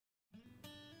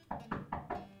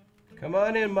Come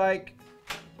on in, Mike.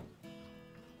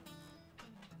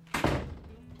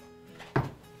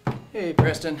 Hey,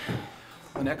 Preston.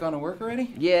 Lynette gone to work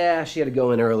already? Yeah, she had to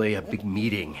go in early, a big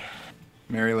meeting.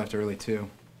 Mary left early, too.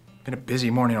 Been a busy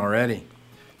morning already.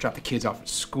 Dropped the kids off at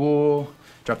school,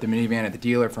 dropped the minivan at the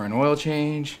dealer for an oil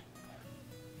change.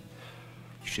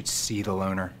 You should see the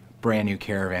loaner. Brand new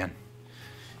Caravan.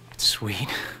 It's sweet.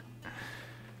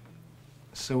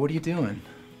 So what are you doing?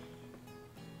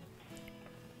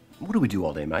 What do we do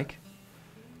all day, Mike?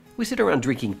 We sit around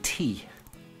drinking tea,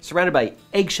 surrounded by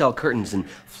eggshell curtains and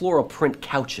floral print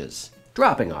couches,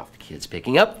 dropping off the kids,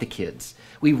 picking up the kids.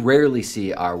 We rarely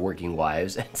see our working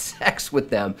wives, and sex with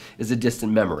them is a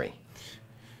distant memory.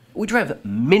 We drive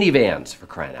minivans, for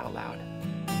crying out loud.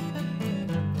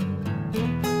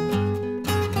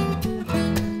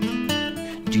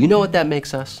 Do you know what that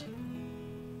makes us?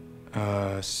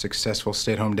 Successful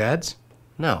stay-at-home dads?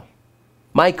 No.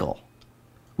 Michael,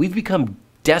 we've become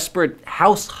desperate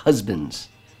house husbands,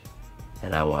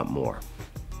 and I want more.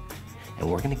 And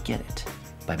we're gonna get it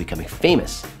by becoming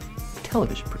famous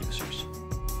television producers.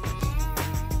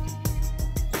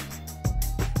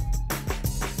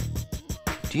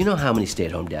 Do you know how many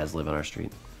stay-at-home dads live on our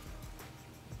street?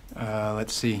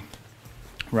 Let's see.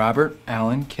 Robert,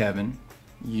 Alan, Kevin,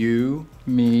 you,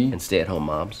 me, And stay-at-home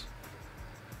moms?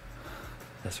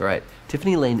 That's right.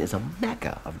 Tiffany Lane is a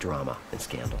mecca of drama and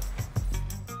scandal.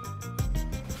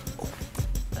 Oh,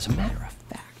 as a matter of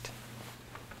fact.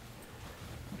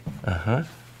 Uh-huh.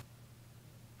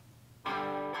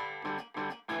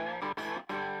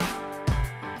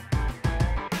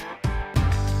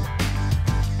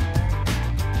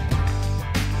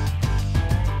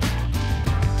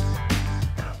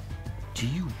 Do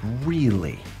you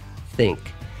really think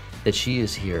that she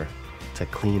is here to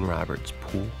clean Robert's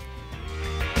pool?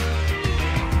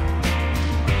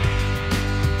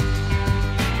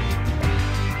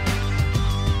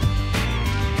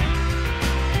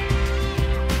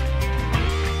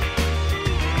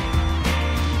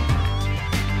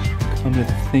 Come to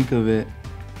think of it,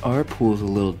 our pool's a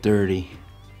little dirty.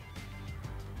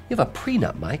 You have a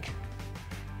prenup, Mike.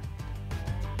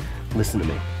 Listen to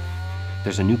me.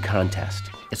 There's a new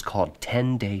contest. It's called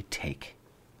 10-Day Take.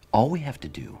 All we have to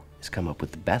do is come up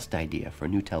with the best idea for a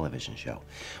new television show.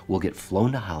 We'll get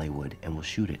flown to Hollywood and we'll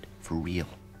shoot it for real.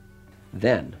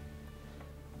 Then,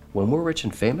 when we're rich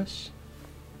and famous,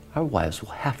 our wives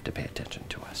will have to pay attention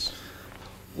to us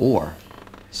or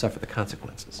suffer the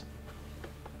consequences.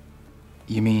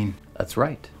 You mean? That's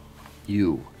right.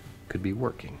 You could be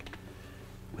working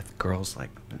with girls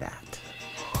like that.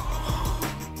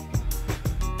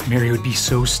 Mary would be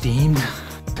so steamed.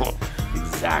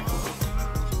 Exactly.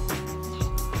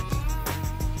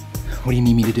 What do you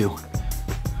need me to do?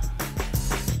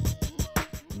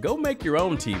 Go make your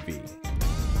own TV.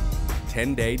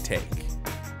 10-Day Take.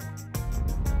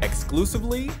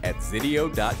 Exclusively at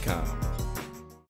Zydio.com.